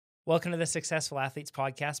Welcome to the Successful Athletes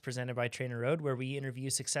podcast presented by TrainerRoad, where we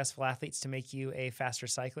interview successful athletes to make you a faster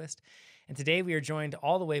cyclist. And today we are joined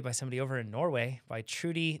all the way by somebody over in Norway, by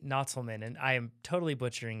Thrude Natholmen. And I am totally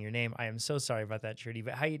butchering your name. I am so sorry about that, Trudy,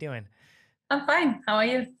 but how you doing? I'm fine. How are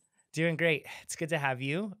you? Doing great. It's good to have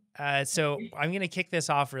you. So I'm going to kick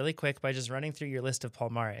this off really quick by just running through your list of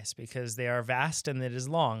palmares because they are vast and it is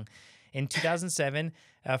long. In 2007,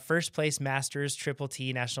 first place Masters Triple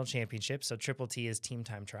T National Championship. So Triple T is team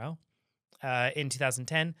time trial. In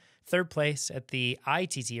 2010, third place at the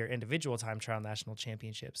ITT or Individual Time Trial National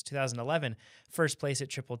Championships. 2011, first place at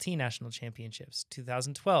Triple T National Championships.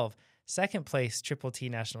 2012, second place Triple T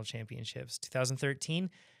National Championships. 2013,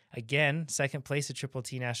 again, second place at Triple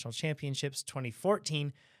T National Championships.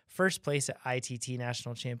 2014, first place at ITT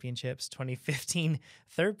National Championships. 2015,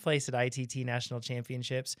 third place at ITT National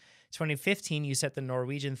Championships. 2015, you set the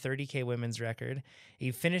Norwegian 30K women's record.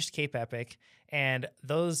 You finished Cape Epic, and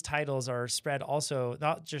those titles are spread also,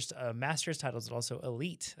 not just Masters titles, but also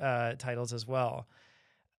elite titles as well.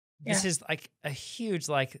 This is like a huge,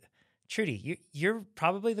 Trudy, you're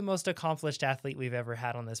probably the most accomplished athlete we've ever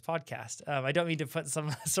had on this podcast. I don't mean to put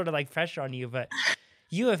some sort of like pressure on you, but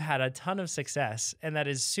you have had a ton of success, and that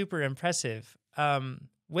is super impressive.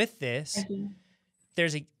 With this,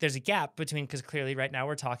 there's a gap between, because clearly right now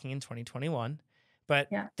we're talking in 2021, but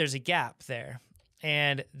there's a gap there.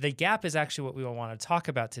 And the gap is actually what we will want to talk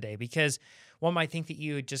about today, because one might think that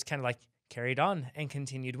you just kind of like carried on and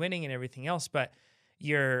continued winning and everything else, but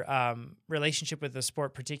your relationship with the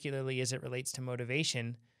sport, particularly as it relates to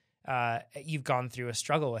motivation, you've gone through a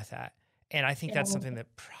struggle with that. And I think that's something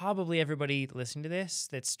that probably everybody listening to this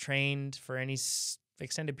that's trained for any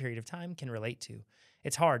extended period of time can relate to.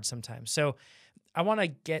 It's hard sometimes. So I want to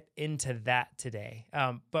get into that today.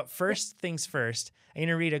 But first things first, I'm going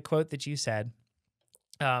to read a quote that you said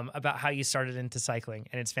about how you started into cycling,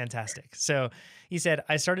 and it's fantastic. So you said,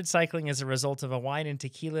 "I started cycling as a result of a wine and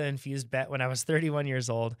tequila infused bet when I was 31 years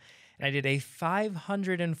old, and I did a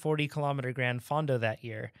 540-kilometer Grand Fondo that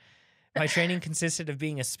year. My training consisted of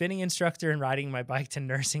being a spinning instructor and riding my bike to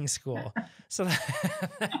nursing school." So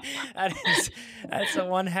that's a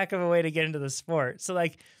one heck of a way to get into the sport. So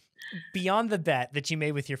like, beyond the bet that you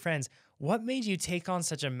made with your friends, what made you take on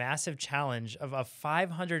such a massive challenge of a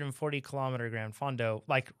 540-kilometer Grand Fondo,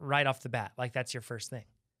 like right off the bat? Like that's your first thing.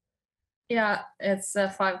 Yeah, it's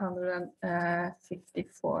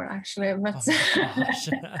 554 actually, but oh my gosh.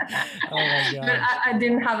 But I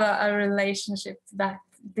didn't have a relationship to that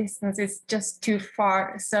distance. It's just too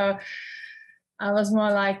far. So I was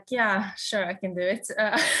more like, yeah, sure, I can do it.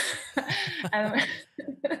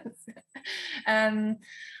 And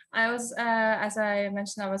I was, as I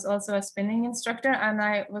mentioned, I was also a spinning instructor, and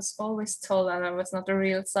I was always told that I was not a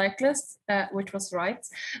real cyclist, which was right,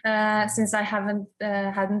 since I hadn't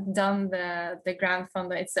done the Grand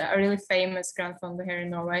Fondo. It's a really famous Grand Fondo here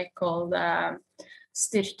in Norway called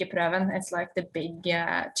Styrkeprøven. It's like the big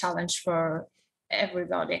challenge for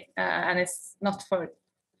everybody, and it's not for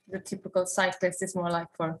the typical cyclist. It's more like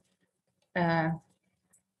for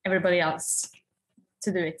everybody else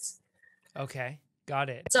to do it. Okay. Got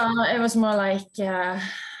it. So it was more like,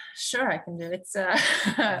 sure, I can do it.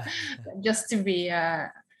 Just to be,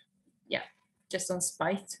 just on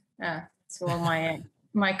spite to all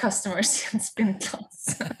my customers in spin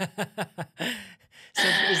class. So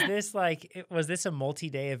is this was this a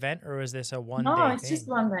multi-day event, or was this a one-day thing? No, it's just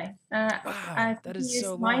one day. Wow, that is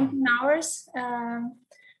so long. 19 hours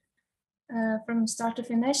from start to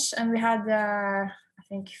finish, and we had I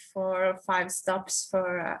think 4 or 5 stops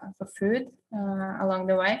for food along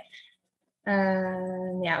the way.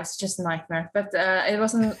 It was just a nightmare. But it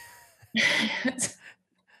wasn't.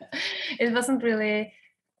 It wasn't really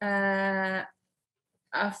a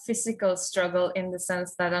physical struggle in the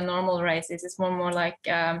sense that a normal race is. It's more like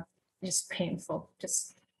just painful,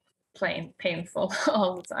 just plain painful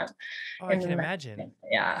all the time. Oh, I can imagine.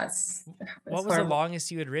 Yeah. What was the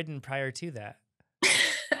longest you had ridden prior to that?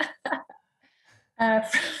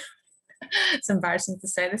 It's embarrassing to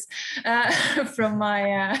say this. From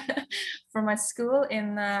my school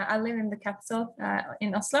I live in the capital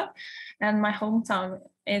in Oslo, and my hometown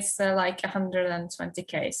is like 120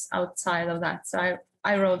 km outside of that. So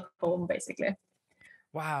I rode home basically.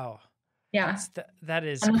 Wow. Yeah. That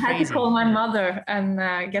is and crazy. I had to call my mother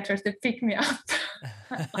and get her to pick me up.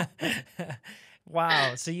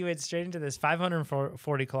 Wow. So you went straight into this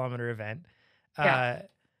 540-kilometer event.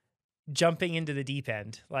 Jumping into the deep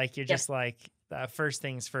end, like you're just like first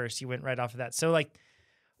things first, you went right off of that. So like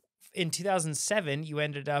in 2007, you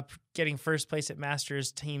ended up getting first place at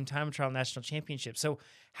Masters Team Time Trial National Championship. So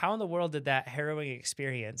how in the world did that harrowing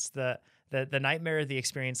experience, the the nightmare of the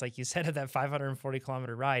experience, like you said, of that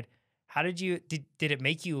 540-kilometer ride. How did did it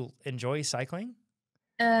make you enjoy cycling?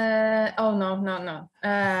 Oh no, not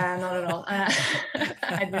at all.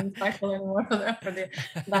 I didn't cycle anymore for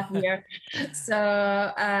that year.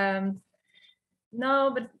 So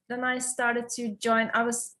no, but then I started to join. I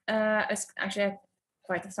was it's actually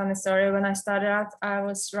quite a funny story. When I started out, I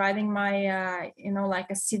was riding my like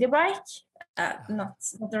a city bike, not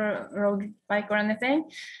a road bike or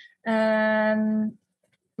anything.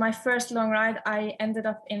 My first long ride, I ended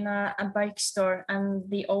up in a bike store, and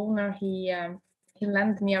the owner he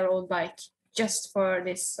lent me a road bike just for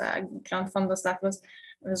this Grand Fondos. That was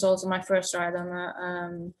also my first ride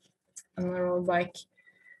on a road bike,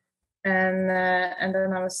 and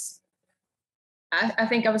then I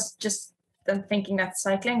think I was just then thinking that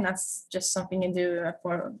cycling, that's just something you do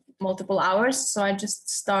for multiple hours. So I just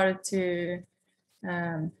started to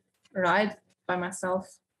ride by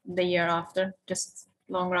myself the year after, just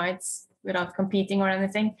long rides without competing or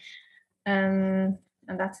anything, and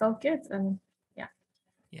that felt good. And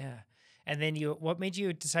yeah. And then what made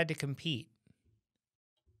you decide to compete?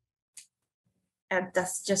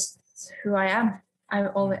 that's just who I am.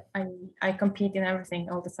 I compete in everything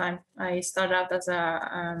all the time. I started out as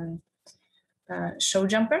a show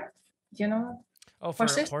jumper. Do you know that? Oh, for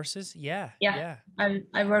horses? Yeah. Yeah.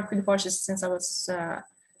 I worked with horses since I was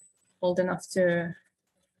old enough to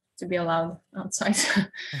be allowed outside.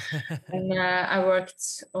 And I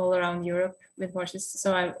worked all around Europe with horses,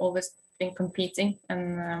 so I've always been competing.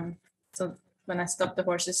 And so when I stopped the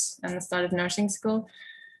horses and started nursing school,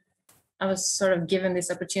 I was sort of given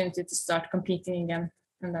this opportunity to start competing again.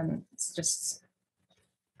 And then it's just,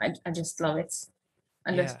 I just love it.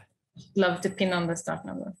 I just love to pin on the start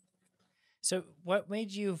number. So what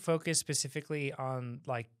made you focus specifically on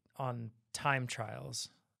time trials?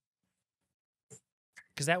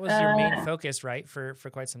 Because that was your main focus, right, for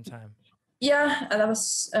quite some time. Yeah, that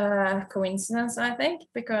was a coincidence, I think,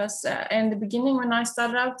 because in the beginning when I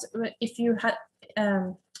started out, if you had,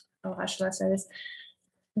 how should I say this?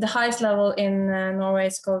 The highest level in Norway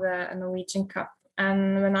is called a Norwegian Cup.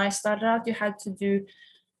 And when I started out, you had to do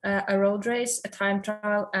a road race, a time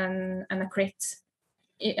trial, and a crit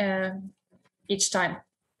each time.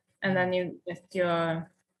 And then you get your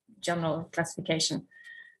general classification.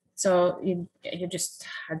 So you just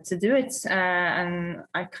had to do it. And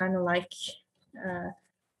I kind of like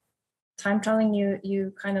time trialing.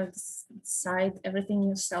 You kind of decide everything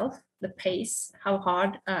yourself, the pace, how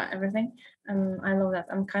hard, everything. And I love that.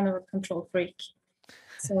 I'm kind of a control freak.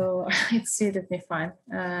 So it suited me fine.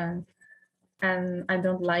 And I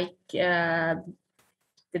don't like the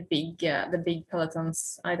big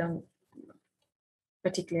pelotons. I don't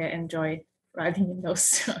particularly enjoy riding in those.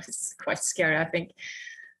 So it's quite scary, I think.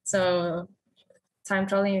 So time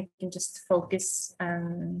trialing, you can just focus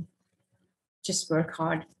and just work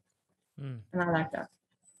hard. And I like that.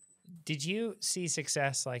 Did you see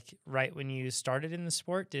success like right when you started in the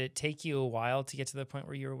sport? Did it take you a while to get to the point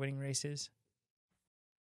where you were winning races?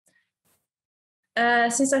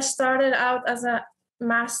 Since I started out as a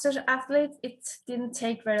master athlete, it didn't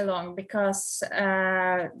take very long because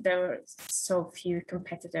there were so few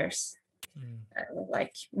competitors,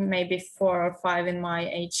 like maybe 4 or 5 in my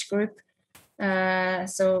age group.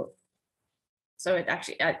 So it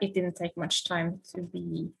actually it didn't take much time to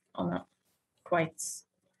be on a quite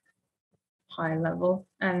high level.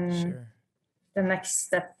 And the next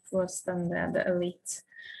step was then the elite.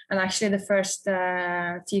 And actually the first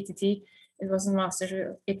TTT, it wasn't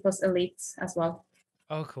master, it was elite as well.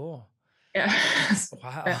 Oh, cool. Yeah.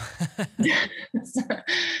 Wow.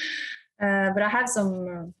 But I have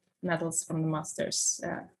some medals from the masters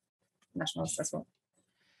nationals as well.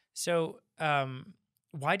 So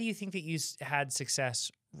why do you think that you had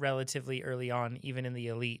success relatively early on, even in the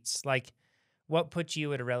elites? Like, what put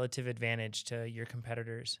you at a relative advantage to your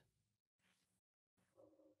competitors?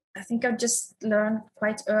 I think I just learned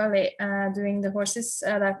quite early doing the horses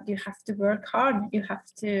that you have to work hard. You have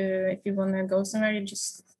to, if you want to go somewhere, you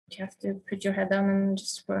have to put your head down and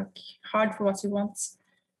just work hard for what you want.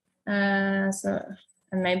 And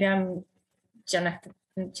maybe I'm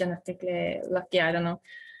genetically lucky, I don't know,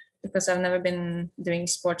 because I've never been doing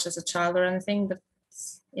sports as a child or anything. But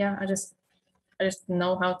yeah, I just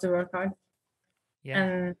know how to work hard. Yeah.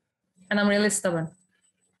 And I'm really stubborn.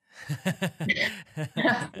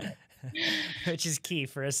 Which is key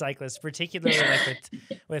for a cyclist, particularly like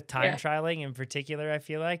with time trialing in particular. I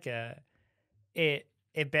feel like a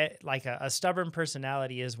stubborn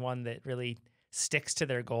personality is one that really sticks to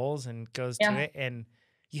their goals and goes to it. And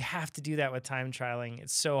you have to do that with time trialing.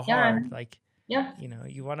 It's so hard. Yeah. You know,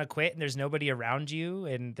 you want to quit and there's nobody around you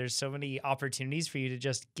and there's so many opportunities for you to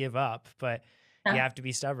just give up, but you Yeah. have to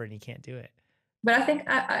be stubborn. You can't do it. But I think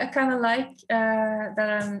I kind of like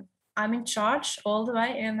that I'm in charge all the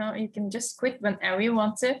way. You know, you can just quit whenever you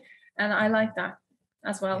want to, and I like that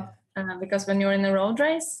as Yeah. well. Because when you're in a road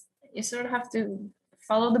race, you sort of have to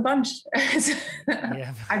follow the bunch.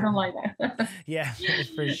 Yeah. I don't like that. Yeah,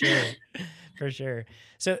 for sure. For sure.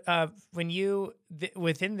 So, when you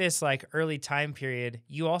within this like early time period,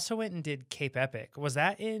 you also went and did Cape Epic. Was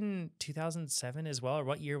that in 2007 as well, or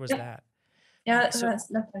what year was Yeah, that? yeah, So,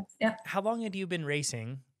 that's right. Yeah. how long had you been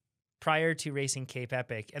racing prior to racing Cape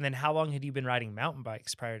Epic, and then how long had you been riding mountain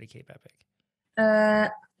bikes prior to Cape Epic? Uh,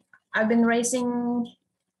 I've been racing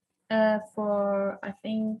for I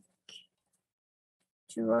think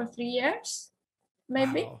 2 or 3 years,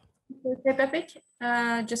 maybe. Wow. Cape Epic,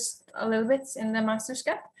 just a little bit in the Masters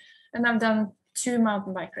Cup, and I've done 2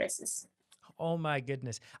 mountain bike races. Oh my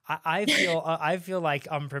goodness. I feel like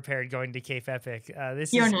I'm prepared going to Cape Epic.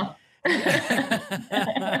 This You're is not.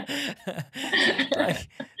 yeah. Like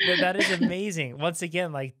that is amazing. Once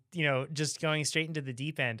again, like, you know, just going straight into the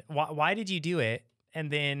deep end. Why did you do it? And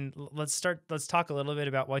then let's talk a little bit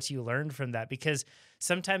about what you learned from that, because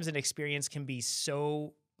sometimes an experience can be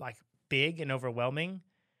so like big and overwhelming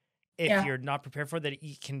if Yeah. you're not prepared for that,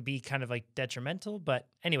 it can be kind of like detrimental. But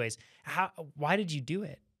anyways, why did you do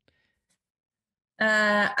it?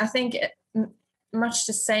 I think much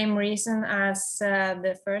the same reason as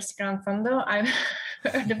the first Gran Fondo. I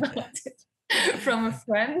heard about it from a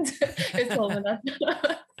friend who told me that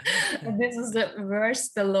this was the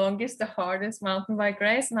worst, the longest, the hardest mountain bike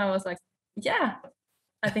race, and I was like, yeah,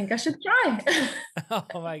 I think I should try.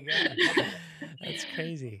 Oh my god, that's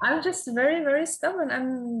crazy. I'm just very, very stubborn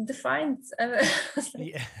and defiant.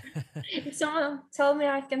 Yeah. If someone tell me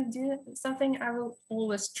I can do something, I will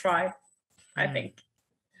always try, I think.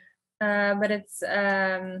 But it's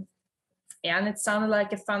yeah, and it sounded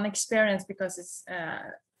like a fun experience because it's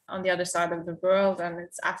on the other side of the world, and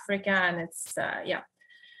it's Africa, and it's yeah,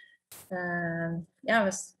 yeah,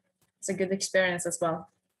 it's a good experience as well.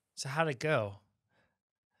 So how'd it go?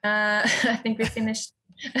 I think we finished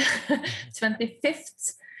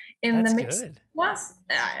 25th in the That's mixed good. class.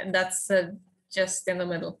 That's just in the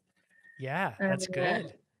middle. Yeah, that's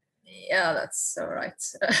good. Yeah, that's all right.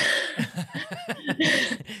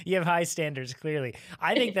 You have high standards, clearly.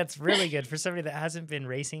 I think that's really good for somebody that hasn't been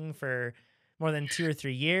racing for more than 2 or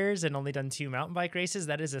 3 years and only done 2 mountain bike races.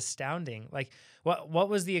 That is astounding. Like, what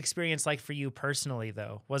was the experience like for you personally,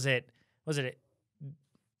 though? Was it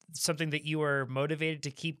something that you were motivated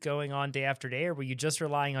to keep going on day after day, or were you just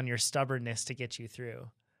relying on your stubbornness to get you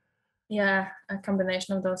through? Yeah, a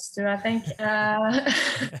combination of those two, I think.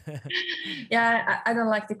 Yeah, I don't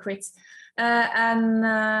like to quit. And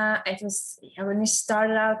it was, yeah, when you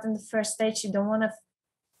started out in the first stage, you don't want to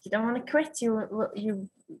quit. You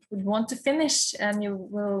would want to finish, and you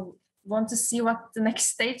will want to see what the next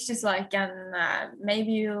stage is like, and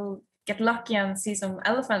maybe you'll get lucky and see some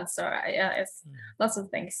elephants, or yeah, it's lots of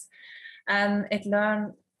things. And it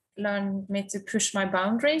learned me to push my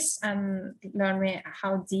boundaries and learn me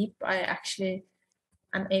how deep I actually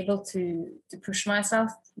am able to push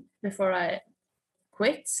myself before I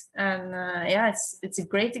quit. And yeah, it's a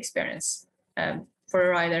great experience for a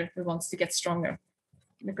rider who wants to get stronger,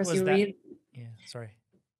 because Was you that? really, Yeah, sorry.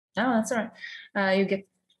 no, that's all right.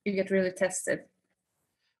 You get really tested.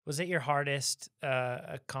 Was it your hardest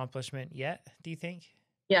accomplishment yet, do you think?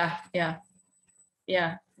 Yeah,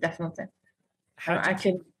 definitely. How'd you I keep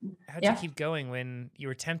could, how'd you yeah. keep going when you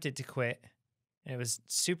were tempted to quit and it was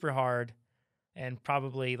super hard and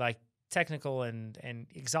probably like technical and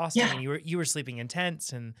exhausting, Yeah. and you were sleeping in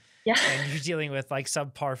tents and Yeah. you're dealing with like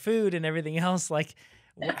subpar food and everything else, like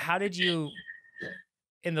how did you,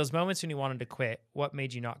 in those moments when you wanted to quit, what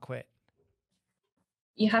made you not quit?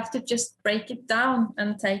 You have to just break it down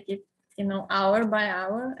and take it, hour by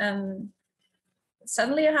hour, and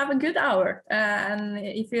suddenly you have a good hour, and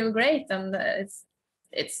you feel great, and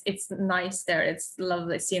it's nice there. It's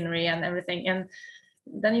lovely scenery and everything, and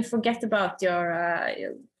then you forget about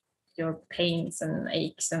your pains and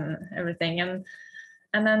aches and everything, and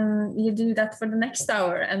then you do that for the next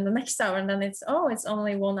hour and the next hour, and then it's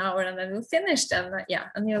only 1 hour, and then we're finished, and yeah,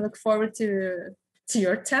 and you look forward to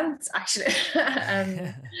your tent actually,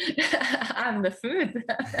 and and the food.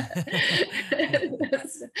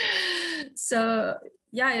 So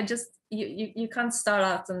yeah, you can't start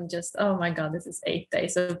out and just, oh my god, this is 8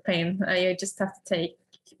 days of pain. You just have to take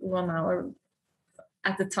 1 hour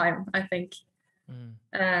at a time, I think.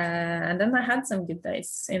 And then I had some good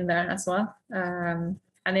days in there as well.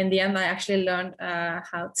 And in the end, I actually learned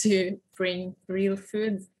how to bring real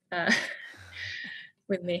food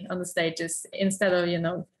with me on the stages instead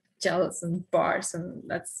of, gels and bars. And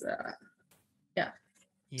that's,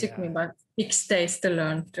 took me about 6 days to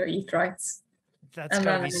learn to eat right. That's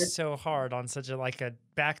gotta be so hard on such a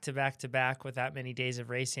back-to-back with that many days of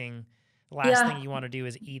racing. The last thing you want to do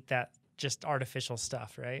is eat that just artificial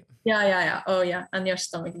stuff, right? Yeah. Oh yeah. And your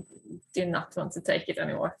stomach do not want to take it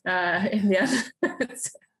anymore in the end.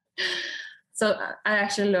 So I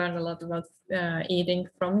actually learned a lot about eating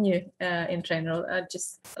from you in TrainerRoad,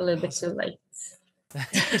 just a little bit too late.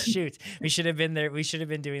 Shoot, we should have been there. We should have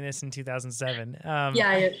been doing this in 2007.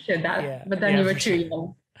 Yeah, you should have. Yeah, but then you were too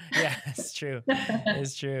young. Yeah, it's true.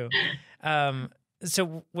 It's true.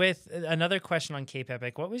 So with another question on Cape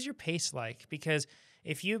Epic, what was your pace like? Because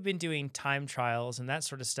if you've been doing time trials and that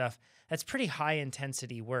sort of stuff, that's pretty high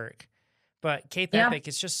intensity work. But Cape Epic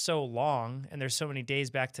is just so long and there's so many days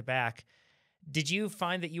back to back. Did you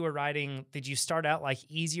find that you were riding, did you start out like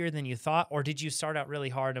easier than you thought, or did you start out really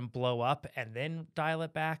hard and blow up and then dial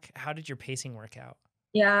it back? How did your pacing work out?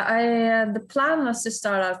 Yeah, the plan was to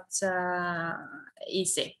start out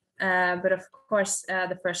easy. But of course,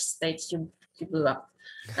 the first stage you blew up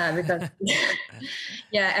because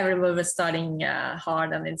everyone was starting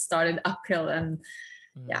hard and it started uphill and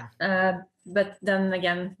but then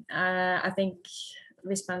again, I think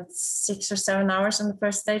we spent 6 or 7 hours on the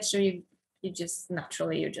first stage, so you just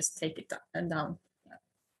naturally just take it down.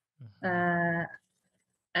 And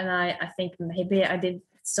I think maybe I did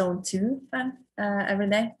zone 2 then every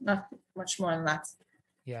day, not much more than that.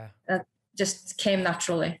 Yeah, that just came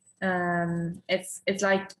naturally. It's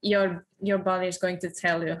like your body is going to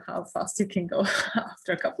tell you how fast you can go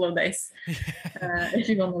after a couple of days if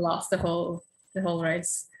you want to last the whole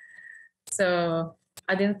race. So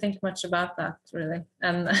I didn't think much about that really,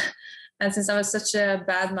 and since I was such a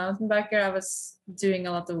bad mountain biker, I was doing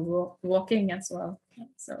a lot of walking as well.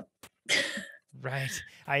 So right,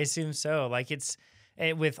 I assume so. Like it's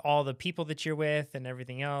with all the people that you're with and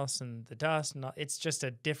everything else, and the dust, and it's just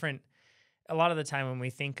a different. A lot of the time when we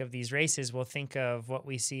think of these races, we'll think of what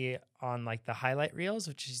we see on like the highlight reels,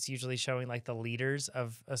 which is usually showing like the leaders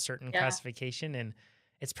of a certain classification. And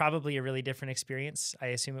it's probably a really different experience. I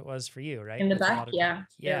assume it was for you, right? In the back, yeah.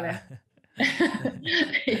 Yeah.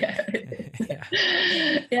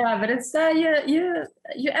 But it's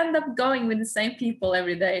you end up going with the same people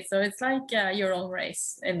every day, so it's like your own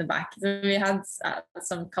race in the back. So we had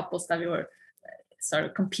some couples that we were sort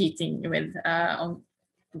of competing with on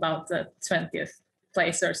about the 20th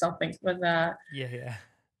place or something, but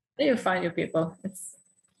you find your people.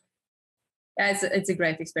 It's a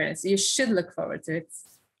great experience. You should look forward to it.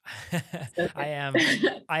 I am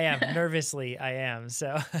nervously. I am.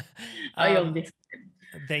 So you'll be.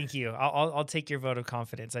 Thank you. I'll take your vote of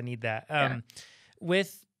confidence. I need that.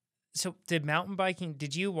 So did mountain biking,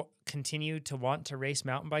 did you continue to want to race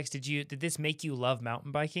mountain bikes? Did this make you love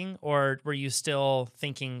mountain biking, or were you still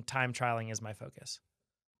thinking time trialing is my focus?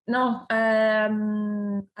 No, I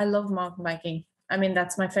love mountain biking. I mean,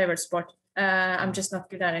 that's my favorite sport. I'm just not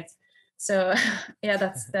good at it. So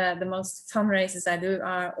that's the most fun races I do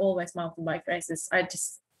are always mountain bike races. I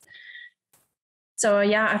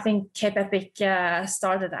think Cape Epic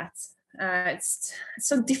started that. It's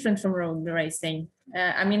so different from road racing.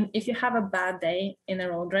 I mean, if you have a bad day in a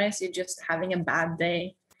road race, you're just having a bad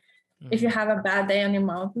day. If you have a bad day on your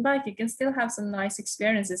mountain bike, you can still have some nice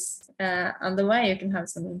experiences on the way. You can have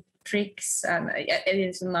some tricks and it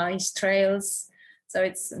is nice trails. So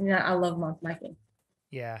I love mountain biking.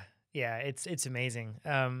 Yeah, it's amazing.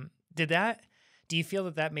 Do you feel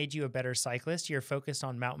that made you a better cyclist? You're focused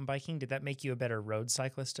on mountain biking. Did that make you a better road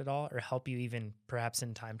cyclist at all, or help you even perhaps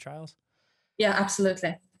in time trials? Yeah,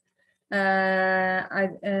 absolutely. I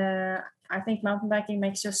think mountain biking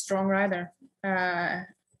makes you a strong rider.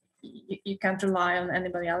 You can't rely on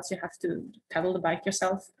anybody else. You have to pedal the bike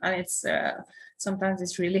yourself, and it's sometimes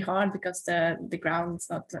it's really hard because the ground it's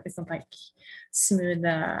not like smooth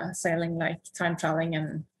sailing like time trialing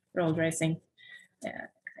and road racing.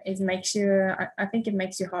 It makes you. I think it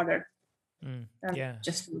makes you harder than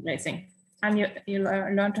just racing, and you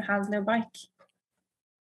learn to handle your bike.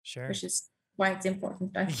 Sure, which is why it's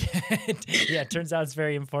important. It turns out it's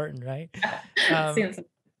very important, right?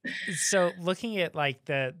 So looking at like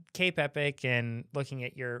the Cape Epic and looking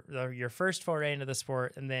at your first foray into the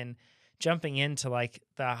sport, and then jumping into like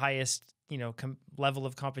the highest level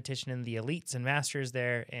of competition in the elites and masters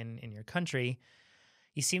there in your country,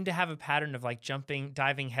 you seem to have a pattern of like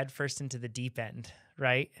diving headfirst into the deep end,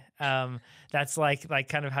 right? That's like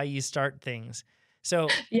kind of how you start things. So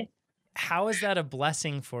how is that a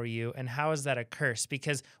blessing for you and how is that a curse?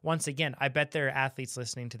 Because once again, I bet there are athletes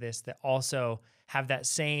listening to this that also have that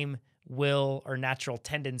same will or natural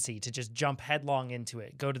tendency to just jump headlong into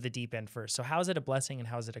it, go to the deep end first. So how is it a blessing and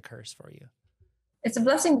how is it a curse for you? It's a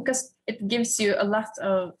blessing because it gives you a lot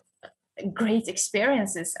of great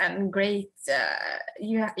experiences and great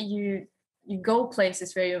you go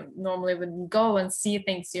places where you normally wouldn't go and see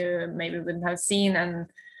things you maybe wouldn't have seen, and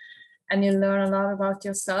you learn a lot about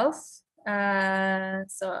yourself.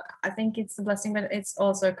 So I think it's a blessing, but it's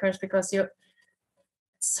also a curse because you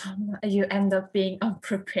end up being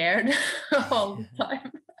unprepared all the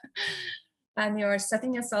time, and you're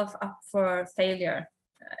setting yourself up for failure.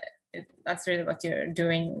 That's really what you're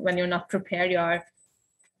doing. When you're not prepared, you are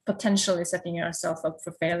potentially setting yourself up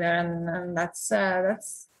for failure, and that's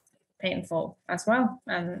painful as well.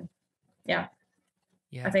 And yeah,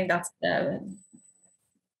 I think that's the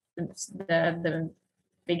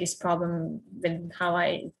biggest problem with how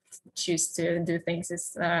I choose to do things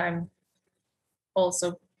is I'm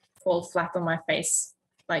also fall flat on my face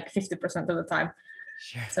like 50% of the time.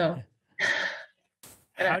 Sure. So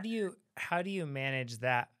how do you manage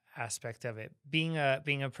that aspect of it? Being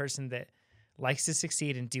a person that likes to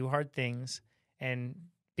succeed and do hard things and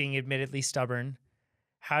being admittedly stubborn,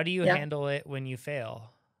 how do you handle it when you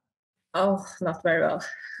fail? Oh, not very well.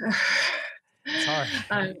 It's hard.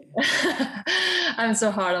 I'm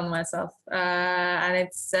so hard on myself, and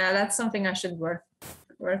it's that's something I should work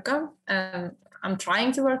on. I'm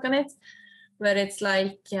trying to work on it, but it's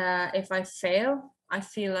like if I fail, I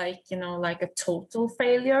feel like like a total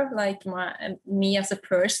failure. Like me as a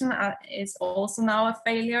person is also now a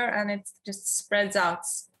failure, and it just spreads out.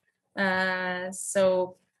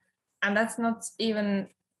 So, and that's not even.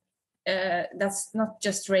 That's not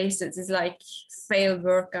just races, it's like failed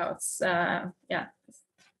workouts.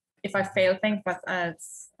 If I fail things, but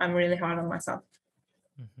I'm really hard on myself.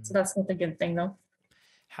 Mm-hmm. So that's not a good thing though.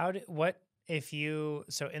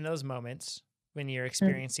 So in those moments when you're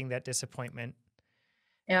experiencing that disappointment,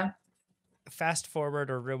 fast forward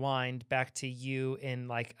or rewind back to you in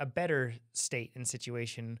like a better state and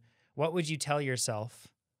situation, what would you tell yourself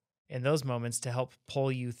in those moments to help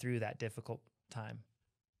pull you through that difficult time?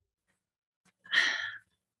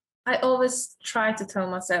 I always try to tell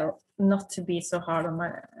myself not to be so hard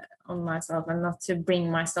on myself and not to bring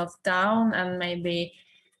myself down, and maybe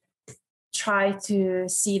try to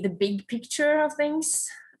see the big picture of things.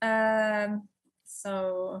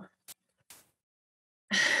 So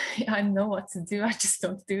I know what to do, I just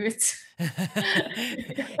don't do it.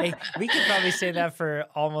 Hey, we could probably say that for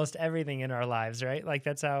almost everything in our lives, right? Like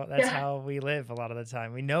that's how we live a lot of the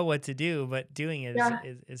time. We know what to do, but doing it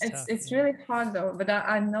is tough. It's really hard though, but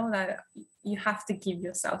I know that you have to give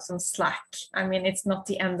yourself some slack. I mean, it's not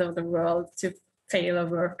the end of the world to fail a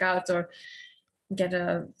workout or get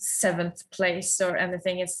a 7th place or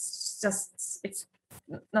anything. It's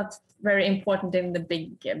not very important in the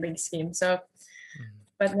big scheme. So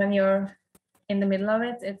but when you're in the middle of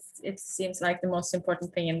it, it seems like the most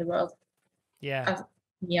important thing in the world. Yeah.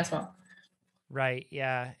 Me as well. Right.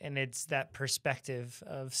 Yeah. And it's that perspective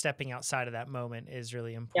of stepping outside of that moment is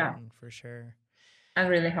really important for sure. And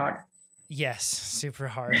really hard. Yes. Super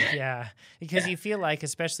hard. Yeah. Because you feel like,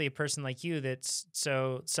 especially a person like you that's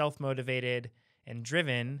so self-motivated and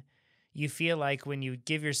driven, you feel like when you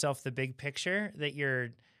give yourself the big picture that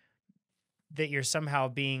you're somehow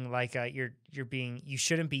being like you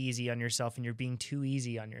shouldn't be easy on yourself and you're being too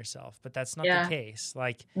easy on yourself, but that's not the case.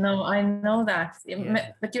 Like, no, I know that,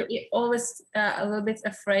 but you're always a little bit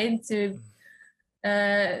afraid to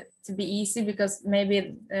be easy because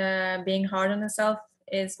maybe being hard on yourself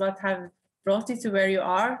is what have brought you to where you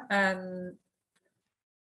are. And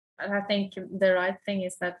I think the right thing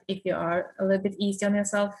is that if you are a little bit easy on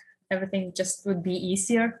yourself, everything just would be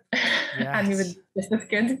easier. Yes. And you would just as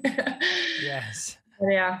good. Yes.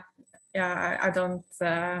 Yeah. I don't.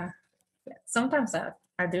 Sometimes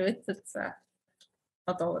I do it. It's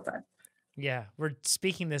not all the time. Yeah, we're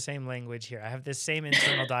speaking the same language here. I have this same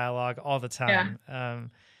internal dialogue all the time. Yeah.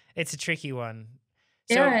 It's a tricky one.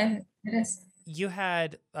 So yeah, it is. You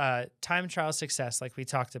had time trial success, like we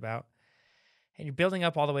talked about, and you're building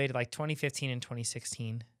up all the way to like 2015 and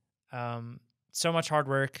 2016. So much hard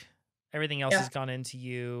work. Everything else has gone into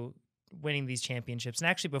you winning these championships. And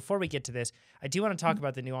actually, before we get to this, I do want to talk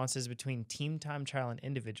about the nuances between team time trial and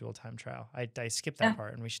individual time trial. I skipped that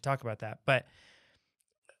part, and we should talk about that. But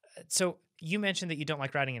so you mentioned that you don't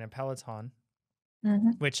like riding in a peloton,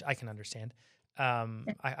 which I can understand.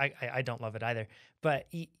 I don't love it either. But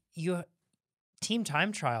you team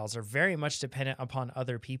time trials are very much dependent upon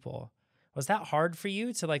other people. Was that hard for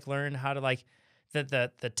you to like learn how to like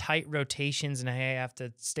the tight rotations and how you have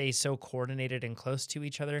to stay so coordinated and close to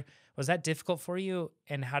each other. Was that difficult for you?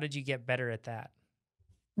 And how did you get better at that?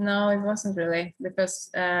 No, it wasn't really, because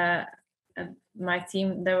my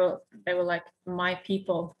team, they were like my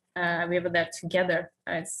people. We were there together.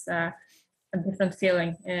 It's a different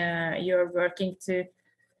feeling. You're working to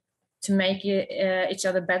make each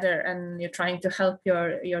other better, and you're trying to help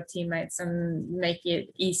your teammates and make it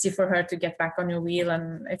easy for her to get back on your wheel,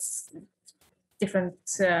 and it's different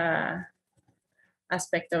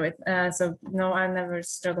aspect of it. So no, I never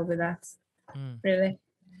struggled with that, really.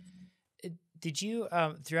 Did you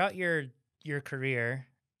throughout your career,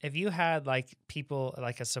 have you had like people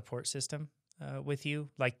like a support system with you,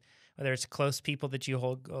 like whether it's close people that you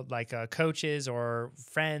hold like coaches or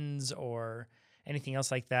friends or anything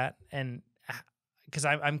else like that? And because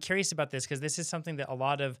I'm curious about this, because this is something that a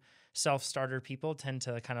lot of self-starter people tend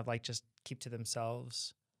to kind of like just keep to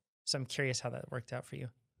themselves. So I'm curious how that worked out for you.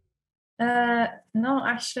 No,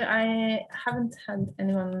 actually, I haven't had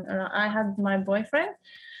anyone around. I had my boyfriend,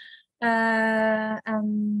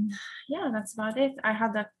 and yeah, that's about it. I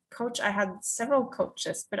had a coach. I had several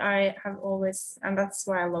coaches, but I have always, and that's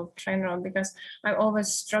why I love TrainerRoad, because I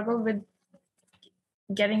always struggled with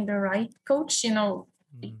getting the right coach.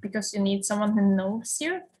 Because you need someone who knows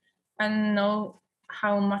you and know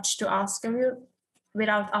how much to ask of you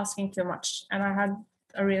without asking too much. And I had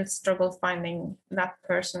a real struggle finding that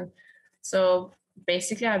person. So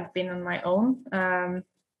basically, I've been on my own.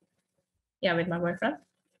 With my boyfriend.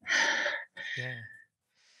 Yeah.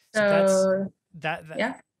 So that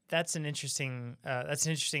yeah. That's an interesting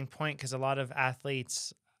point, because a lot of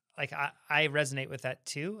athletes, like I resonate with that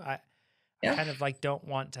too. I kind of like don't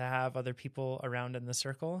want to have other people around in the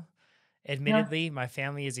circle. Admittedly, my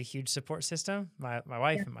family is a huge support system. My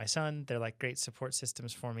wife and my son, they're like great support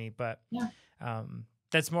systems for me, but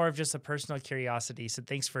that's more of just a personal curiosity. So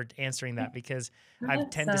thanks for answering that, because I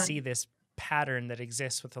tend to see this pattern that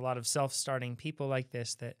exists with a lot of self-starting people like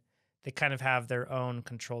this, that they kind of have their own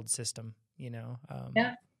controlled system,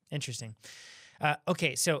 Interesting.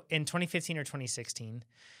 Okay. So in 2015 or 2016,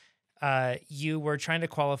 you were trying to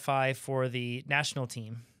qualify for the national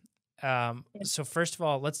team. So first of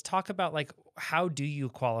all, let's talk about like, how do you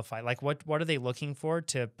qualify? Like what are they looking for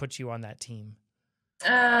to put you on that team?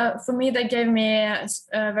 For me, they gave me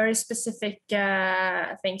very specific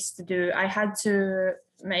things to do. I had to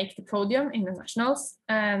make the podium in the nationals,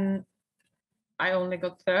 and I only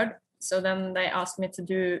got third. So then they asked me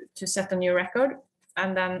to set a new record,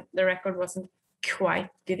 and then the record wasn't quite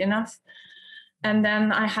good enough. And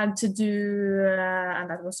then I had to do, and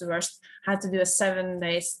that was the worst, I had to do a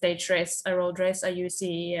 7-day stage race, a road race, a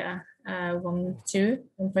UC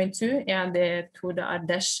 1.2. Yeah, the Tour de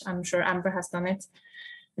Ardèche. I'm sure Amber has done it.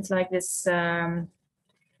 It's like this,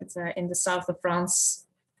 it's in the south of France,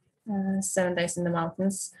 7 days in the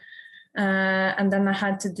mountains. And then I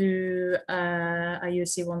had to do a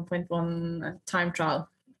UC 1.1 time trial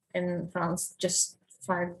in France just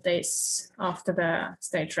 5 days after the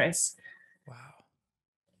stage race. Wow.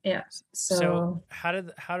 Yeah. So how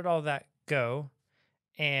did all that go?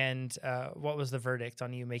 And what was the verdict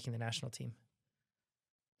on you making the national team?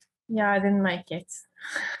 Yeah, I didn't make it.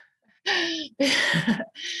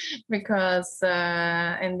 Because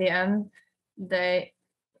in the end, they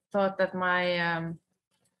thought that my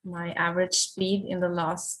average speed in the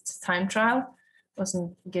last time trial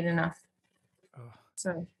wasn't good enough. Oh.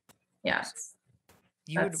 So yeah,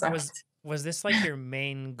 was this like your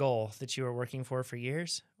main goal that you were working for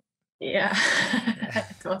years? Yeah.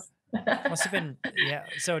 It was. Must have been, yeah.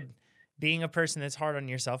 So being a person that's hard on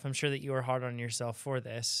yourself, I'm sure that you were hard on yourself for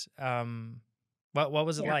this. What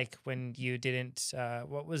was it like when you didn't,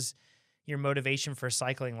 what was your motivation for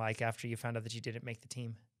cycling like after you found out that you didn't make the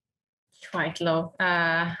team? Quite low.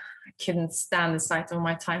 I couldn't stand the sight of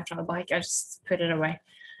my time trial bike. I just put it away.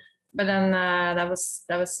 But then that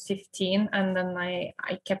was 15, and then I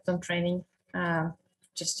kept on training,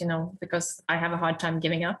 just because I have a hard time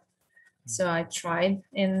giving up. So I tried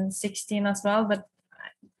in 16 as well, but I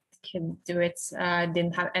couldn't do it. I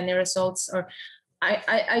didn't have any results, or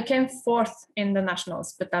I came fourth in the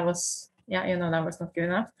nationals, but that was that was not good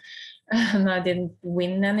enough, and I didn't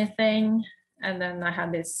win anything. And then I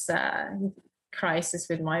had this crisis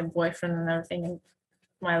with my boyfriend and everything, and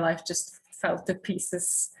my life just fell to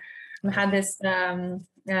pieces. I had this.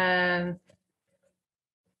 I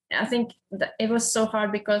think that it was so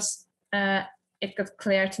hard because it got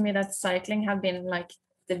clear to me that cycling had been like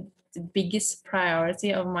the biggest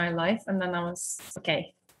priority of my life, and then I was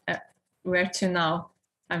okay. Where to now?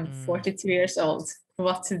 I'm 42 years old.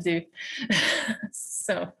 What to do?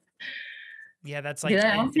 So Yeah, that's Did like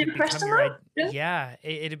I answer it'd your become question your now? Really? yeah,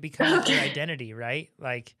 it'd become like your Okay. identity, right?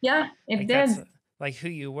 Yeah, it Like that's did. like who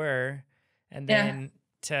you were, and Yeah, then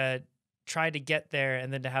to try to get there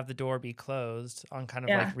and then to have the door be closed on kind of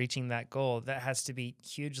like yeah. reaching that goal, that has to be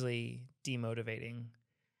hugely demotivating.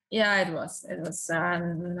 Yeah, it was. It was.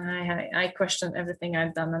 I questioned everything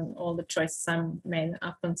I've done and all the choices I made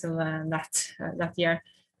up until that year,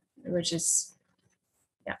 which is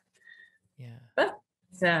yeah. Yeah. But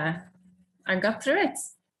uh, I got through it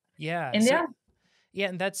Yeah. in the So end. yeah,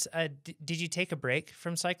 and that's did you take a break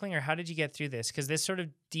from cycling, or how did you get through this? Because this sort of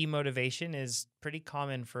demotivation is pretty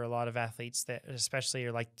common for a lot of athletes that especially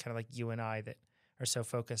are like kind of like you and I that are so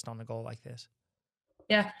focused on a goal like this.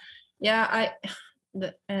 Yeah, yeah.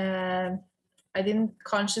 The, I didn't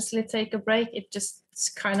consciously take a break. It just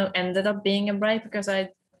kind of ended up being a break because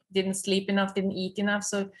I didn't sleep enough, didn't eat enough.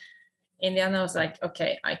 So in the end, I was like,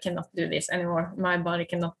 okay, I cannot do this anymore. My body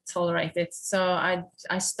cannot tolerate it. So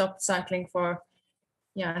I stopped cycling for,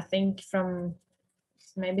 yeah, I think from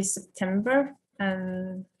maybe September,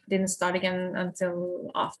 and didn't start again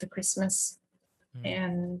until after Christmas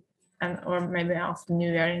Mm. and or maybe after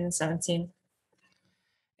New Year in 17.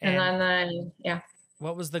 And And then yeah.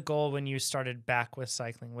 what was the goal when you started back with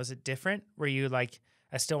cycling? Was it different? Were you like,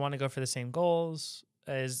 I still want to go for the same goals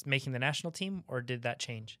as making the national team, or did that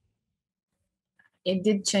change? It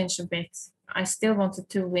did change a bit. I still wanted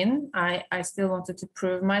to win. I still wanted to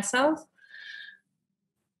prove myself.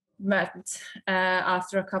 But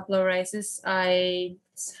after a couple of races, I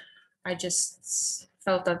just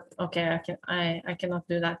felt that okay, I cannot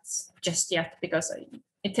do that just yet because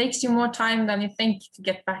it takes you more time than you think to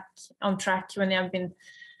get back on track when you have been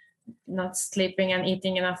not sleeping and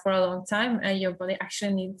eating enough for a long time, and your body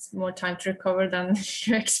actually needs more time to recover than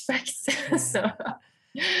you expect.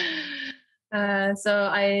 Yeah. So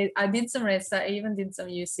I did some races. I even did some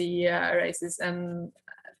UC races, and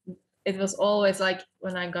it was always like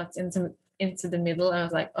when I got into the middle, I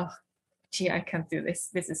was like, oh, gee, I can't do this.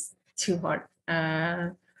 This is too hard.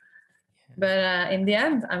 But in the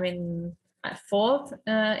end, I mean, I fourth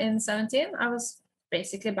in 17. I was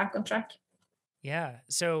basically back on track. Yeah.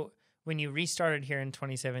 So when you restarted here in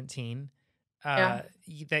 2017, Yeah,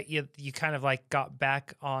 you kind of like got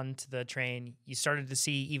back onto the train. You started to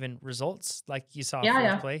see even results, like you saw yeah, fourth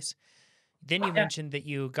yeah, place. Then you yeah, mentioned that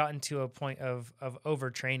you got into a point of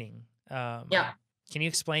overtraining. yeah. Can you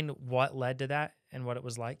explain what led to that and what it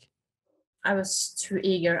was like? I was too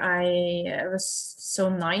eager. I was so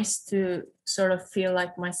nice to sort of feel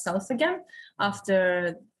like myself again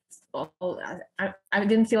after all. I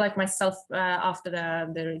didn't feel like myself after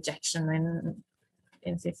the rejection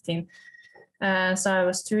in 15. So I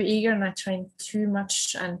was too eager and I trained too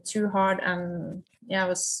much and too hard, and yeah, I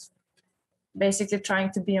was basically trying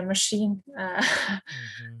to be a machine.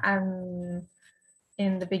 Mm-hmm. And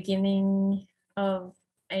in the beginning of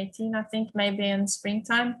 18, I think maybe in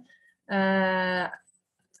springtime, uh,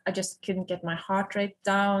 I just couldn't get my heart rate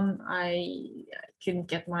down. I couldn't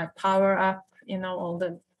get my power up. You know, all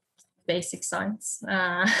the basic signs.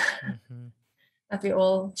 Mm-hmm. That we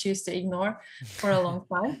all choose to ignore for a long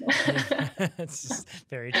time Yeah, it's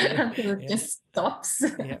very true. until it Yeah. just stops.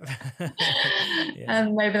 Yep. Yeah.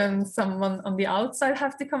 And maybe then someone on the outside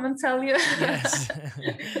have to come and tell you. Yes.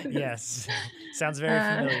 Yes. Sounds very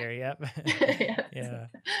uh, familiar. Yep. yes. Yeah.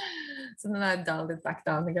 So then I dialed it back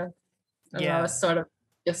down again. And I Yeah. was sort of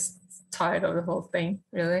just tired of the whole thing,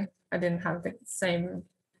 really. I didn't have the same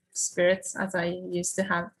spirits as I used to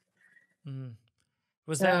have. Mm.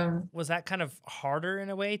 Was that So was that kind of harder in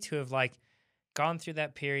a way to have like gone through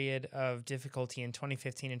that period of difficulty in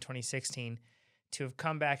 2015 and 2016 to have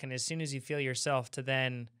come back and as soon as you feel yourself to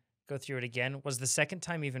then go through it again? Was the second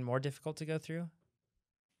time even more difficult to go through?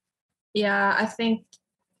 yeah, I think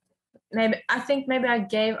maybe I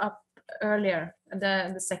gave up earlier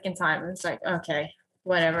the second time. It's like, okay,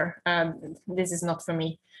 whatever. This is not for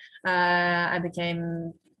me. I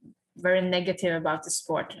became very negative about the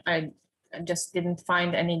sport. I just didn't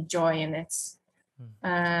find any joy in it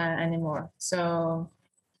Mm. anymore. So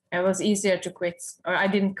it was easier to quit, or I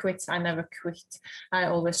didn't quit. I never quit. I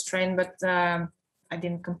always trained, but I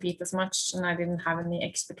didn't compete as much, and I didn't have any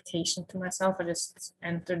expectation to myself. I just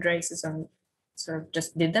entered races and sort of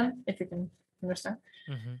just did them, if you can understand.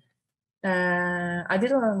 Mm-hmm. I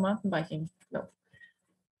did a lot of mountain biking though,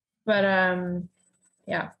 but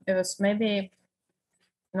yeah, it was maybe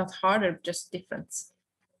not harder, just different.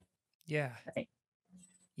 Yeah. I think.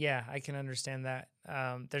 Yeah, I can understand that.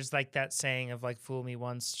 There's like that saying of like, fool me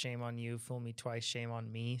once, shame on you, fool me twice, shame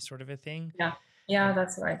on me, sort of a thing. Yeah, yeah, And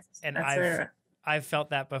that's right. and That's very right. I've felt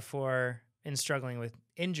that before in struggling with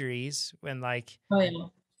injuries when like Oh yeah,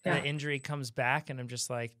 the injury comes back and I'm just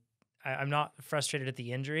like, I'm not frustrated at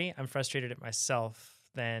the injury. I'm frustrated at myself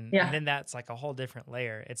then. Yeah. And then that's like a whole different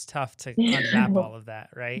layer. It's tough to unwrap all of that,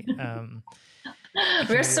 right?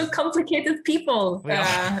 We're so complicated people. We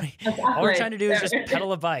are. All we're trying to do is just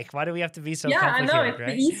pedal a bike. Why do we have to be so complicated? I know, it's right?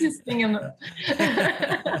 the easiest thing.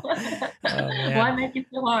 Why make it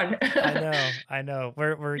so hard? I know.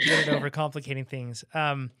 We're good at overcomplicating things.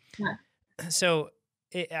 So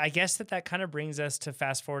I guess that kind of brings us to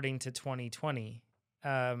fast forwarding to 2020.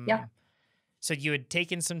 So you had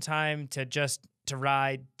taken some time to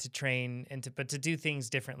ride, to train, but to do things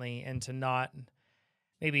differently and to not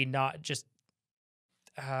just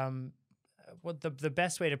the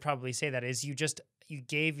best way to probably say that is you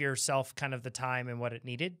gave yourself kind of the time and what it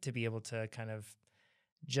needed to be able to kind of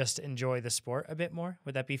just enjoy the sport a bit more.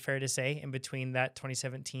 Would that be fair to say in between that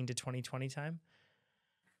 2017 to 2020 time?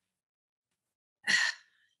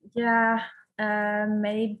 Yeah,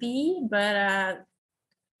 maybe, but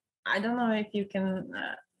I don't know if you can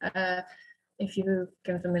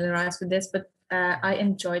familiarize with this, but I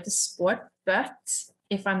enjoy the sport, but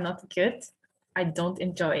if I'm not good, I don't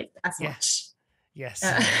enjoy it as much. Yes.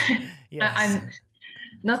 I'm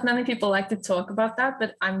not many people like to talk about that,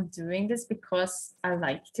 but I'm doing this because I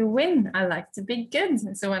like to win. I like to be good.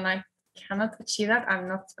 So when I cannot achieve that, I'm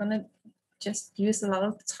not gonna just use a lot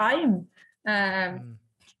of time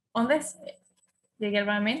on this. Do you get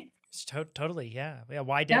what I mean? Totally, yeah.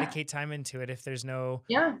 Why dedicate time into it if there's no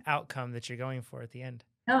outcome that you're going for at the end?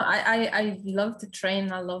 No, I love to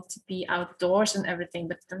train. I love to be outdoors and everything,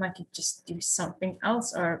 but then I could just do something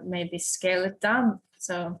else or maybe scale it down.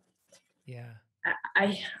 So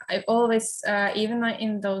I always, even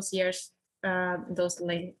in those years, those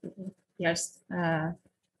late years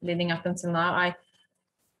leading up until now, I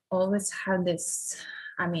always had this,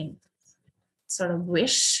 sort of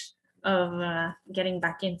wish of getting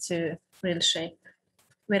back into real shape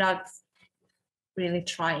without really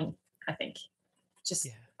trying, I think. Just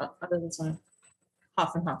other than some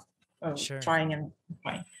half and half of trying and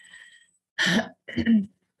trying.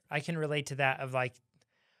 I can relate to that of like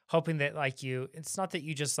hoping that like it's not that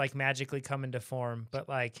you just like magically come into form, but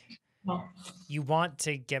like you want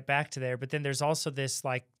to get back to there. But then there's also this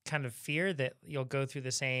like kind of fear that you'll go through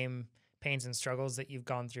the same pains and struggles that you've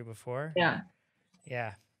gone through before. Yeah.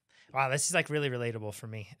 Yeah. Wow. This is like really relatable for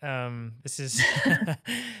me. This is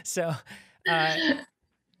so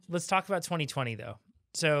let's talk about 2020 though.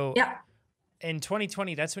 So in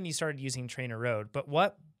 2020, that's when you started using TrainerRoad. But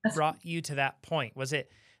what brought you to that point? Was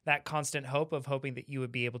it that constant hope of hoping that you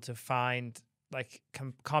would be able to find like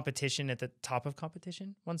competition at the top of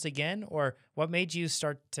competition once again? Or what made you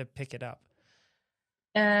start to pick it up?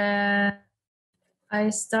 I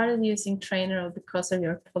started using TrainerRoad because of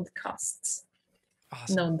your podcasts.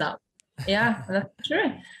 Awesome. No doubt. Yeah, that's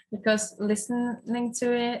true. Because listening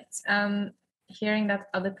to it and hearing that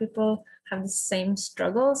other people have the same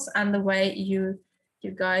struggles and the way you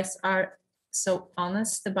guys are so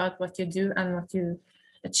honest about what you do and what you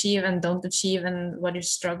achieve and don't achieve and what your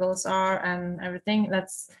struggles are and everything,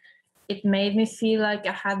 it made me feel like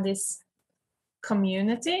I had this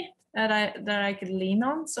community that I could lean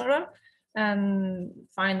on sort of and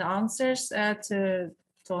find answers to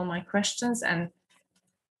all my questions. And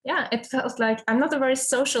it felt like I'm not a very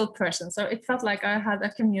social person, so it felt like I had a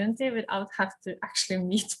community without having to actually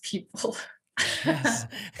meet people. Yes.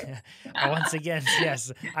 Once again,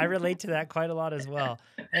 yes, I relate to that quite a lot as well.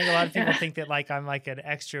 I think a lot of people think that like I'm like an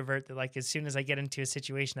extrovert that like as soon as I get into a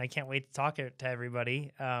situation, I can't wait to talk to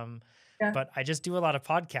everybody. But I just do a lot of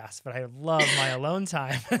podcasts, but I love my alone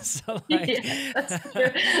time. So like, that's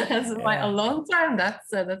true. That's my alone time. That's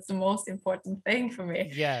the most important thing for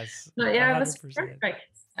me. Yes. So it was perfect.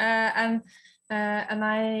 And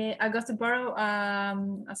I got to borrow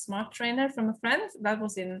a smart trainer from a friend. That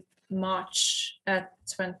was in March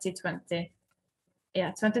 2020.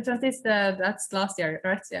 Yeah, 2020 is that's last year,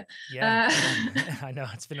 right? Yeah. I know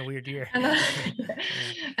it's been a weird year.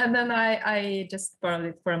 And then I just borrowed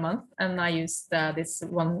it for a month, and I used this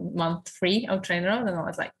 1 month free of TrainerRoad, and I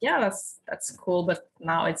was like, yeah, that's cool, but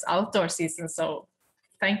now it's outdoor season, so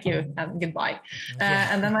thank you and goodbye.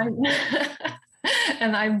 And then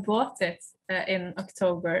I bought it in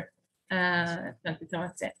October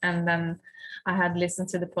 2020, and then I had listened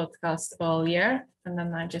to the podcast all year, and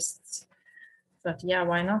then I just thought, yeah,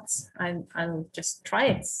 why not? I'll just try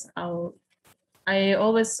it. I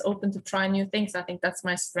always open to try new things. I think that's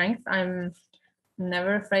my strength. I'm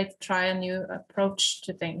never afraid to try a new approach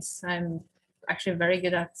to things. I'm actually very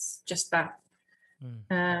good at just that.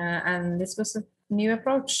 And this was a new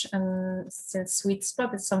approach. And since Sweet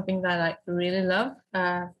Spot is something that I really love,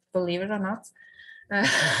 believe it or not,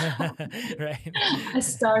 Right. I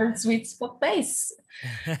started sweet spot base,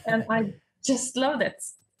 and I just loved it.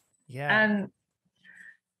 Yeah.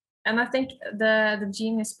 And I think the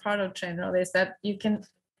genius part of TrainerRoad is that you can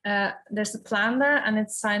there's a plan there and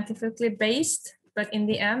it's scientifically based, but in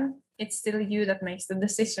the end, it's still you that makes the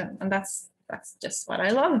decision, and that's just what I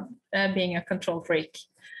love, being a control freak.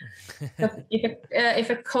 But if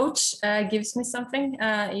a coach gives me something,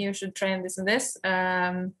 you should train this and this,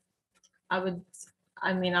 I would,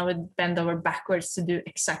 I would bend over backwards to do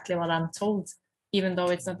exactly what I'm told, even though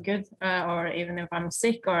it's not good, or even if I'm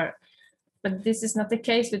sick, or. But this is not the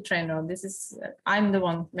case with TrainerRoad. This is I'm the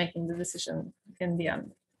one making the decision in the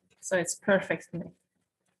end, so it's perfect for me.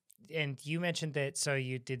 And you mentioned that, so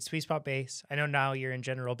you did sweet spot base. I know now you're in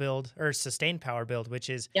general build or sustained power build, which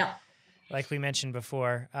is, Yeah, like we mentioned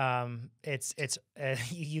before, it's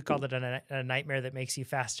you called it a nightmare that makes you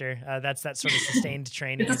faster. That's that sort of sustained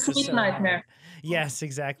training. it's a sweet nightmare. Hard. Yes,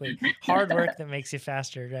 exactly. Hard work that makes you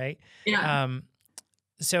faster, right? Yeah.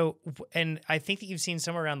 So, and I think that you've seen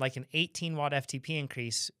somewhere around like an 18 watt FTP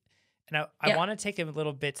increase. And I want to take a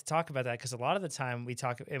little bit to talk about that, because a lot of the time we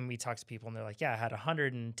talk to people and they're like, yeah, I had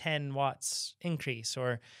 110 watts increase,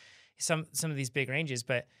 or some of these big ranges.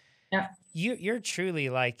 But yeah, you're truly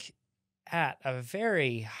like at a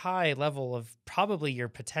very high level of probably your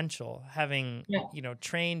potential, having,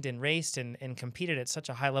 trained and raced and competed at such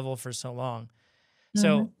a high level for so long.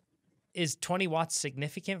 So is 20 watts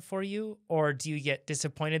significant for you, or do you get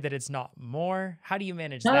disappointed that it's not more? How do you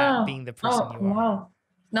manage that, being the person you are?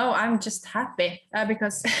 No, I'm just happy,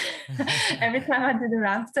 because every time I do the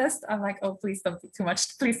ramp test, I'm like, oh, please don't be too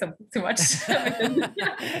much. Please don't be too much.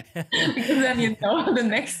 Because then the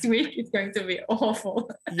next week it's going to be awful.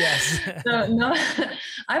 Yes. So no,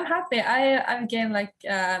 I'm happy. I've gained like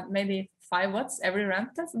maybe 5 watts every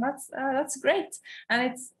ramp test, and that's great.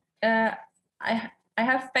 And it's I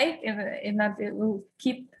have faith in that it will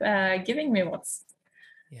keep giving me watts.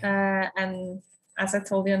 Yeah. And as I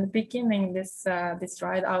told you in the beginning, this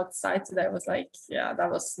ride outside today was like, that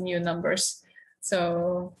was new numbers.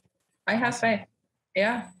 So I have faith.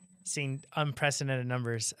 Yeah. Seeing unprecedented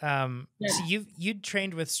numbers. So you'd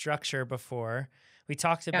trained with structure before. We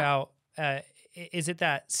talked about, is it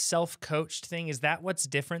that self-coached thing? Is that what's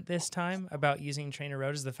different this time about using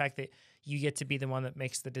TrainerRoad, is the fact that you get to be the one that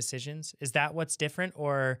makes the decisions? Is that what's different,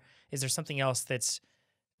 or is there something else that's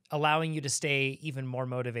allowing you to stay even more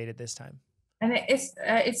motivated this time? And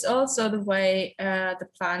it's also the way the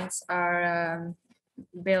plans are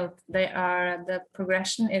built. The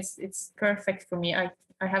progression it's perfect for me. I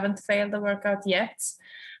haven't failed a workout yet,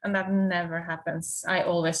 and that never happens. I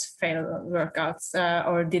always fail workouts,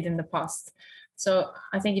 or did in the past. So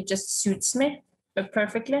I think it just suits me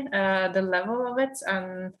perfectly. The level of it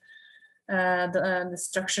and the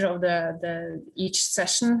structure of the each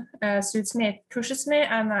session suits me. It pushes me,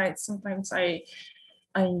 and sometimes I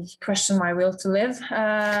question my will to live,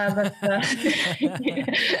 but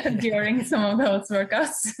during some of those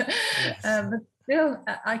workouts. Yes. But still,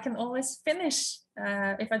 I can always finish.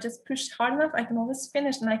 If I just push hard enough, I can always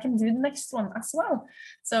finish, and I can do the next one as well.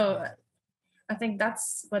 So I think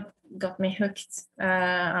that's what got me hooked.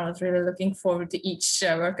 I was really looking forward to each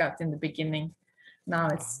workout in the beginning. Now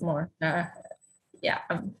it's more,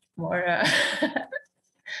 I'm more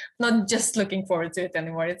not just looking forward to it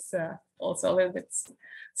anymore. It's also a little bit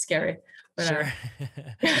scary. But, sure.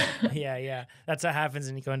 Yeah. That's what happens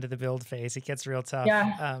when you go into the build phase. It gets real tough.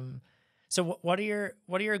 Yeah. So what are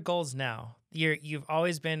your goals now? You've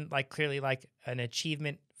always been like clearly like an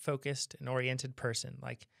achievement focused and oriented person.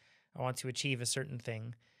 Like, I want to achieve a certain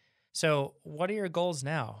thing. So what are your goals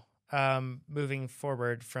now, moving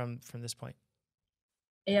forward from this point?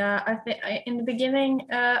 Yeah, I think in the beginning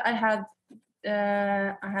I had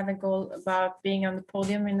a goal about being on the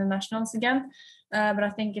podium in the nationals again, but I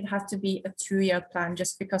think it had to be a 2-year plan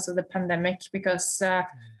just because of the pandemic. Because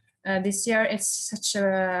this year it's such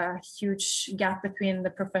a huge gap between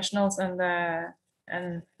the professionals and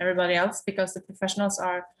everybody else, because the professionals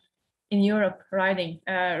are in Europe riding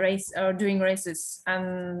race or doing races,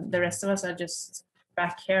 and the rest of us are just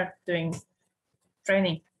back here doing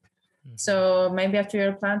training. So maybe a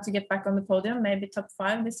 2-year plan to get back on the podium, maybe top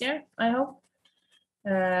 5 this year, I hope.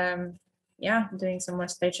 Doing some more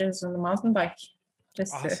stages on the mountain bike.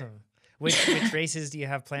 Awesome. Which races do you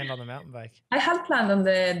have planned on the mountain bike? I have planned on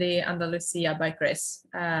the Andalusia bike race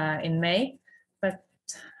in May, but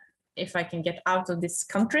if I can get out of this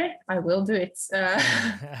country, I will do it.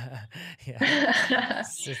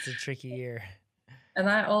 It's a tricky year. And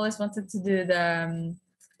I always wanted to do the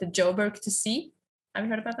Joburg to Sea. Have you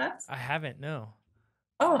heard about that? I haven't, no.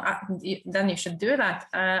 Oh, then you should do that.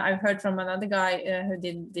 I've heard from another guy who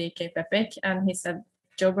did the Cape Epic, and he said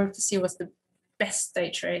Joburg to Sea was the best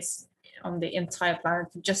stage race on the entire planet,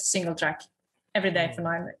 just single track, every day for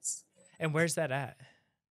 9 days. And where's that at?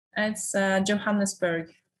 It's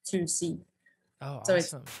Johannesburg to Sea. Oh, so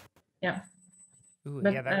awesome. Yeah. Ooh,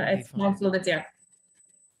 but yeah, that would be it's fun. canceled this year.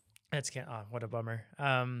 What a bummer.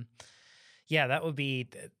 Yeah, that would be.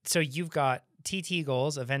 So you've got TT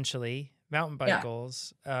goals eventually, mountain bike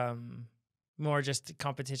goals, more just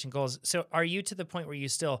competition goals. So are you to the point where you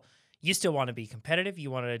still want to be competitive?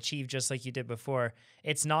 You want to achieve just like you did before.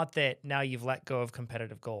 It's not that now you've let go of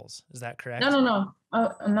competitive goals. Is that correct? No.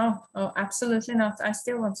 Oh, absolutely not. I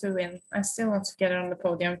still want to win. I still want to get on the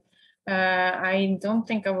podium. I don't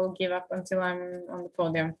think I will give up until I'm on the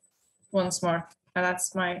podium once more. And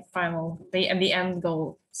that's my final, the end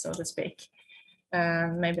goal, so to speak.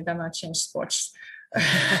 Maybe then I change sports.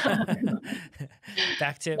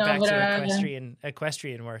 back to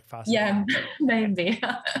equestrian work, possibly. Yeah, maybe.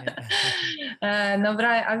 No, but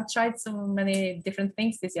I've tried so many different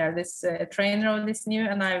things this year. This TrainerRoad is new,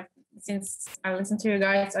 and since I listen to you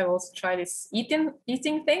guys, I've also tried this eating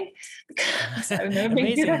thing.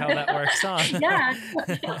 Amazing how that works on. Yeah.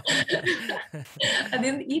 I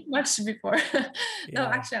didn't eat much before. No,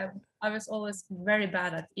 actually, I was always very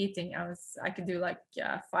bad at eating. I could do like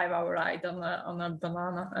 5-hour ride on a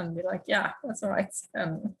banana and be like, yeah, that's all right.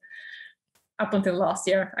 Up until last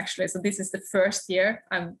year, actually. So this is the first year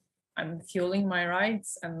I'm fueling my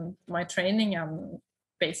rides and my training and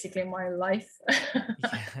basically my life.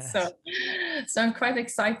 Yes. So I'm quite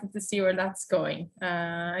excited to see where that's going.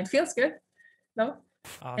 It feels good, though.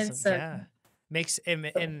 Awesome.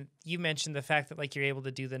 And you mentioned the fact that like you're able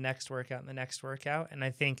to do the next workout and the next workout, and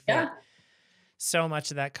I think that so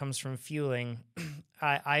much of that comes from fueling.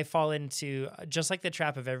 I fall into just like the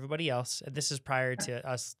trap of everybody else. This is prior to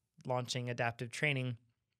us launching adaptive training.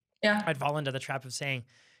 I'd fall into the trap of saying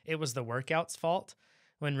it was the workout's fault,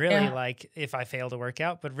 when really like if I failed a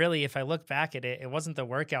workout, but really if I look back at it, it wasn't the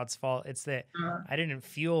workout's fault. It's that I didn't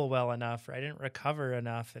fuel well enough, or I didn't recover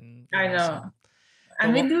enough. And I know.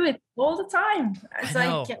 And we do it all the time. It's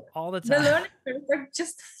all the time. The learning curves are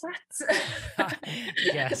just flat.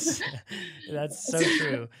 Yes, that's so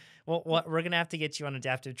true. Well, we're going to have to get you on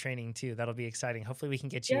adaptive training too. That'll be exciting. Hopefully we can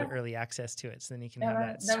get you early access to it, so then you can have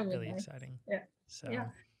that. That's really exciting. Yeah. So,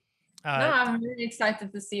 no, I'm really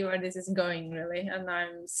excited to see where this is going, really. And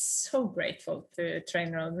I'm so grateful to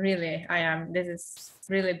TrainerRoad. Really, I am. This has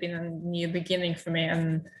really been a new beginning for me.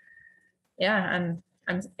 And and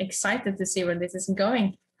I'm excited to see where this is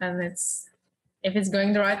going. And if it's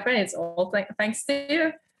going the right way, it's all thanks to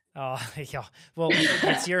you. Oh, yeah. Well,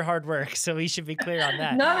 it's your hard work, so we should be clear on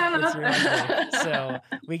that. No. It's your hard work. So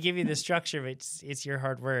we give you the structure, but it's your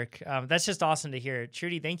hard work. That's just awesome to hear.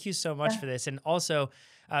 Trudy, thank you so much for this. And also,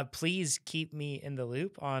 please keep me in the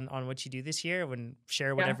loop on what you do this year, and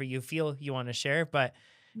share whatever you feel you want to share. But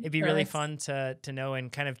it'd be really fun to know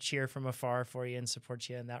and kind of cheer from afar for you and support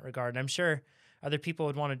you in that regard. And I'm sure other people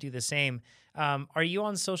would want to do the same. Are you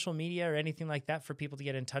on social media or anything like that for people to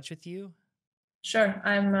get in touch with you? Sure.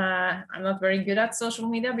 I'm not very good at social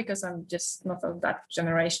media because I'm just not of that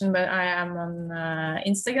generation, but I am on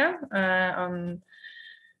Instagram, on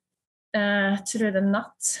Thrude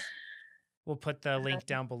Nat. We'll put the link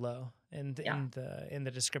down below in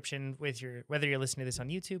the description with whether you're listening to this on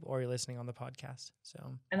YouTube or you're listening on the podcast.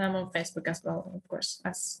 So, and I'm on Facebook as well, of course,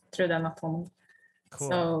 as Thrude Natholmen. Cool.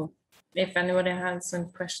 So if anybody has some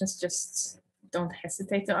questions, just don't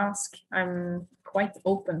hesitate to ask. I'm quite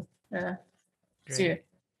open to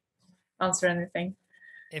answer anything.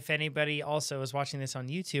 If anybody also is watching this on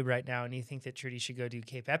YouTube right now and you think that Trudy should go do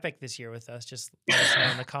Cape Epic this year with us, just let us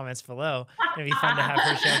know in the comments below. It'd be fun to have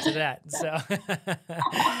her show to that. So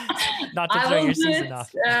not to throw your season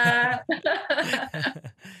off.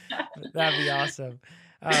 That'd be awesome.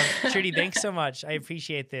 Trudy, thanks so much. I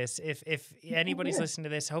appreciate this. If anybody's listening to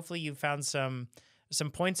this, hopefully you found some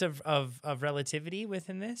points of relativity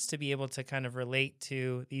within this to be able to kind of relate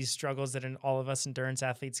to these struggles that all of us endurance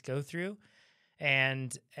athletes go through.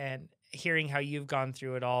 And hearing how you've gone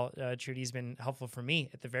through it all, Trudy's been helpful for me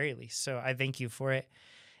at the very least. So I thank you for it.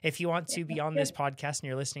 If you want to be on this podcast and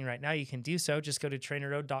you're listening right now, you can do so. Just go to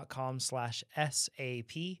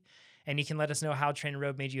trainerroad.com/SAP and you can let us know how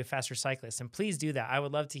TrainerRoad made you a faster cyclist. And please do that. I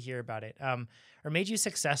would love to hear about it. Or made you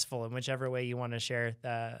successful in whichever way you want to share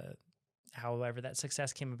however that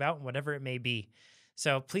success came about and whatever it may be.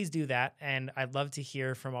 So please do that. And I'd love to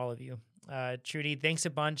hear from all of you. Trudy, thanks a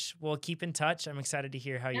bunch. We'll keep in touch. I'm excited to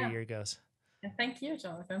hear how your year goes. Thank you,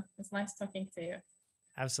 Jonathan. It's nice talking to you.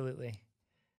 Absolutely.